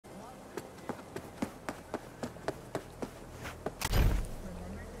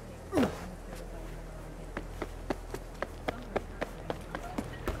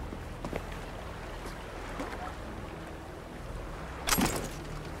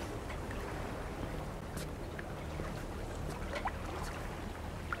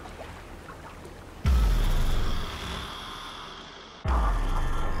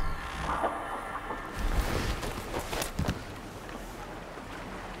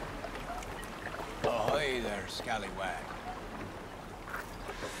regular scallywag.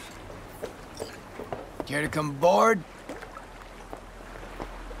 Care to come aboard?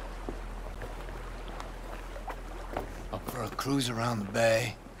 Up for a cruise around the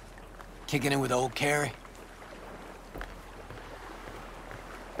bay? Kicking in with old Carrie?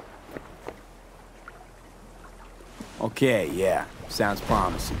 Okay, yeah. Sounds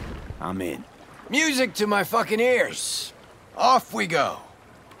promising. I'm in. Music to my fucking ears. Off we go.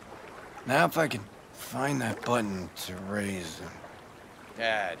 Now if I can find that button to raise them.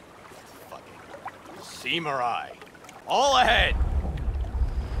 Dad. Fucking samurai. All ahead!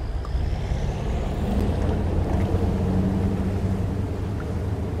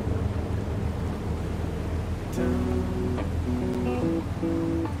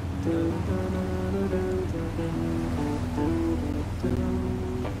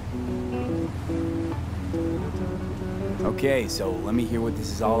 Okay, so let me hear what this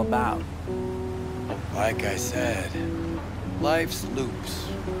is all about. Like I said, life's loops.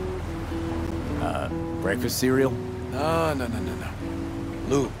 Breakfast cereal? No.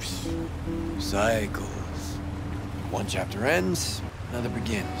 Loops. Cycles. One chapter ends, another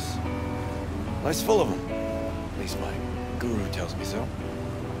begins. Life's full of them. At least my guru tells me so.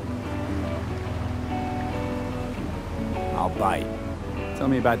 I'll bite. Tell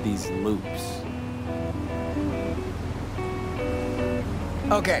me about these loops.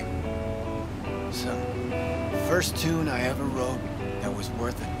 Okay. So, first tune I ever wrote that was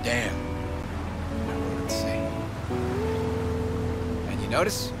worth a damn. I wrote it sing. And you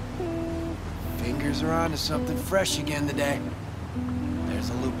notice? Fingers are on to something fresh again today. There's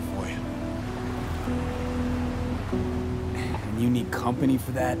a loop for you. And you need company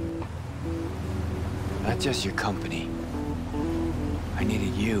for that? Not just your company. I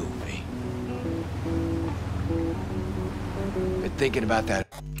needed you, V. Been thinking about that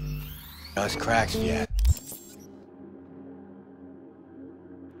us cracks yet.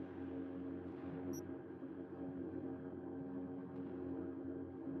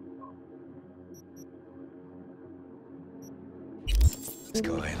 Let's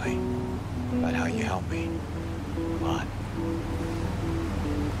go lately. About how you helped me. A lot.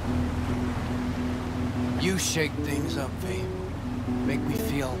 You shake things up, V. Make me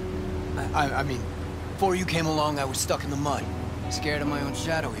feel... I mean, before you came along, I was stuck in the mud. Scared of my own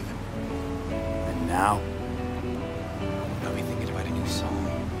shadow, even. And now? Got me thinking about a new song.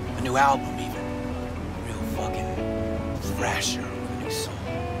 A new album, even. A real fucking thrasher with a new soul.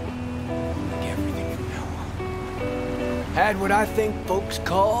 Like everything from now on. Had what I think folks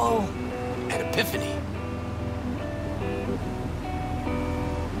call an epiphany.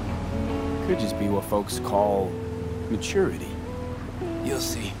 Could just be what folks call maturity. You'll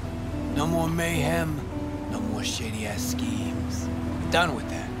see. No more mayhem, no more shady-ass schemes. Done with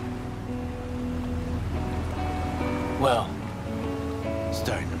that. Well,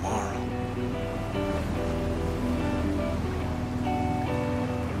 starting tomorrow.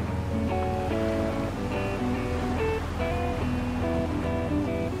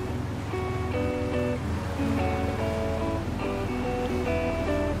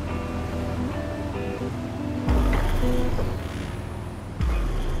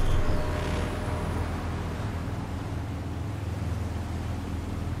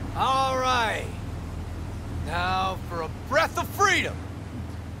 All right. Now for a breath of freedom.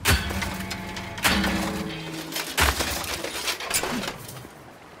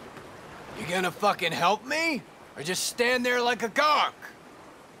 You gonna fucking help me? Or just stand there like a gonk?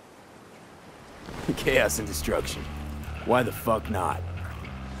 Chaos and destruction. Why the fuck not?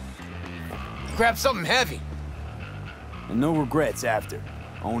 Grab something heavy. And no regrets after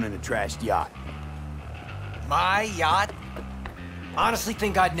owning a trashed yacht. My yacht? Honestly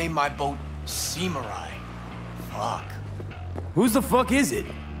think I'd name my boat Samurai. Fuck. Whose the fuck is it?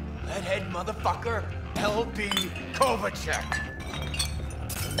 Redhead motherfucker, L.B. Kovacek.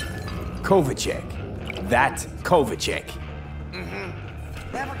 Kovacek. That Kovacek.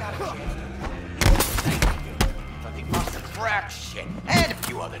 Never got a chance. But he must have crack shit, and a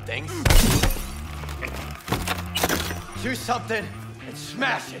few other things. Do something and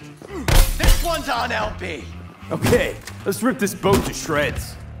smash it. This one's on LB. Okay, let's rip this boat to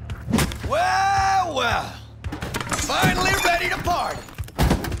shreds. Well. Finally ready to party.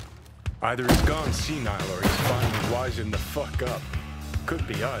 Either he's gone senile or he's finally wising the fuck up. Could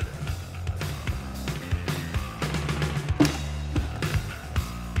be either.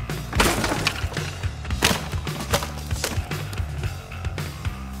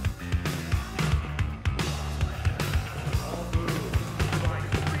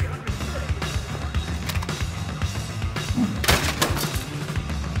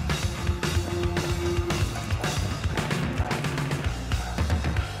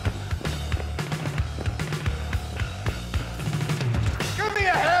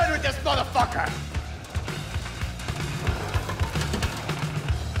 motherfucker!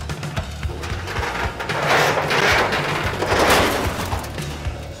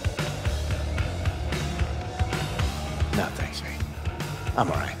 No, thanks, mate. I'm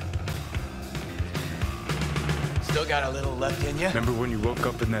all right. Still got a little left in you? Remember when you woke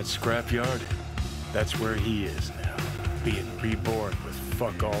up in that scrapyard? That's where he is now, being reborn with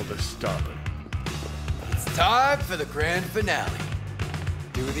fuck all to stop him. It's time for the grand finale.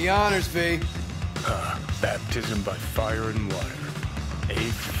 Do the honors, V. Baptism by fire and water. 8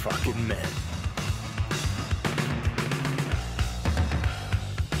 fucking men.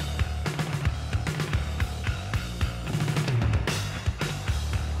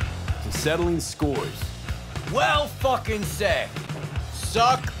 To settling scores. Well fucking said.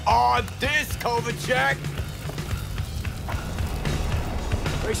 Suck on this, Kovacic!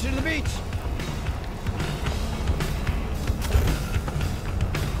 Race to the beach.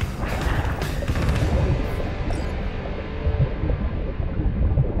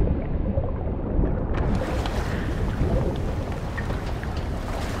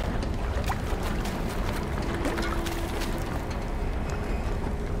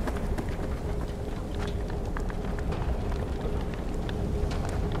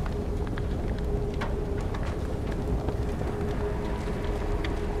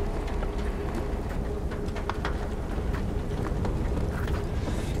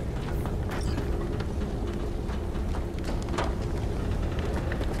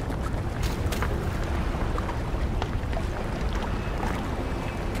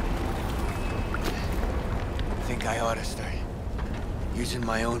 I ought to start using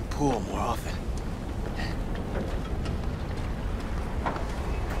my own pool more often.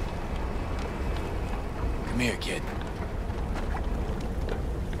 Come here, kid.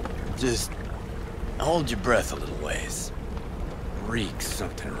 Just hold your breath a little ways. Reeks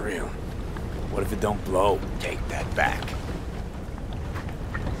something real. What if it don't blow? Take that back.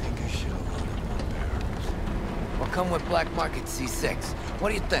 I think I should have loaded my barrels. We'll come with Black Market C6. What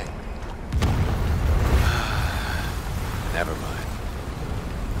do you think? Never mind.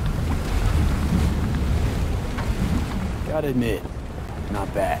 Gotta admit,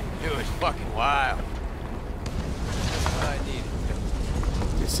 not bad. It was fucking wild. That's what I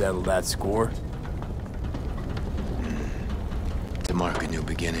needed. You settled that score? To mark a new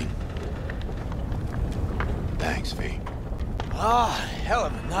beginning. Thanks, V. Ah, hell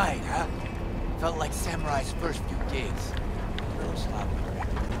of a night, huh? Felt like Samurai's first few gigs. A little sloppy.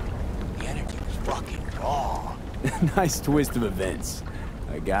 The energy was fucking raw. Nice twist of events,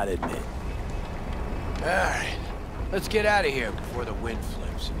 I gotta admit. All right, let's get out of here before the wind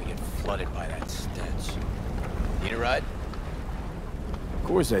flips and we get flooded by that stench. Need a ride? Of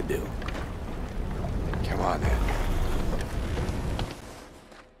course I do. Come on, then.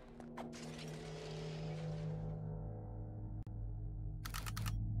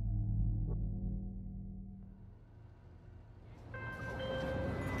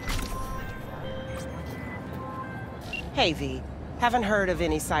 Hey, V. Haven't heard of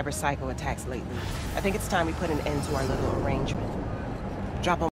any cyber psycho attacks lately. I think it's time we put an end to our little arrangement. Drop 'em